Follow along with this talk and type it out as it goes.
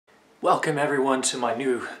Welcome everyone to my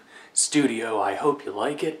new studio. I hope you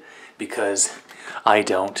like it, because I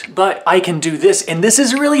don't. But I can do this, and this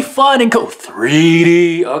is really fun, and go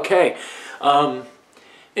 3D. Okay.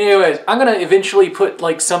 Anyways, I'm gonna eventually put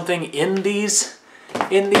like something in these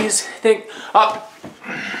things.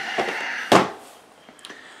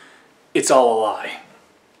 It's all a lie.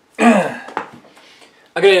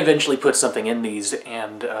 I'm gonna eventually put something in these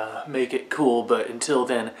and make it cool, but until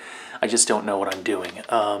then, I just don't know what I'm doing.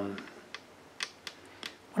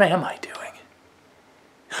 What am I doing?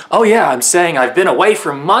 Oh yeah, I'm saying I've been away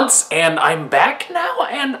for months and I'm back now,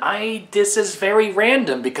 and this is very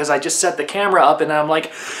random because I just set the camera up and I'm like,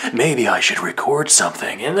 maybe I should record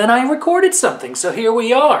something, and then I recorded something, so here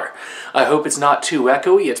we are. I hope it's not too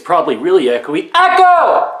echoey. It's probably really echoey.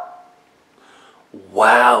 Echo!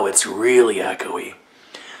 Wow, it's really echoey.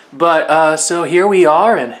 But, so here we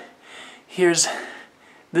are, and here's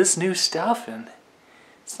this new stuff, and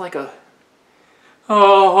it's like a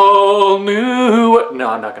whole new...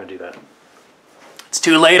 No, I'm not going to do that. It's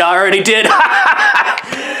too late, I already did. I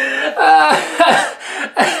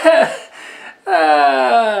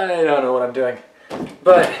don't know what I'm doing.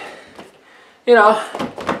 But, you know,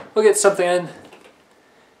 we'll get something in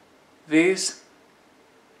these.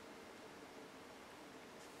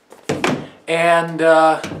 And,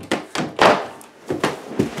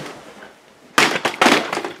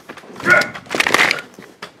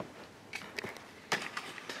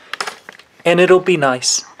 and it'll be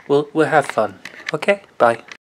nice. We'll have fun. Okay? Bye.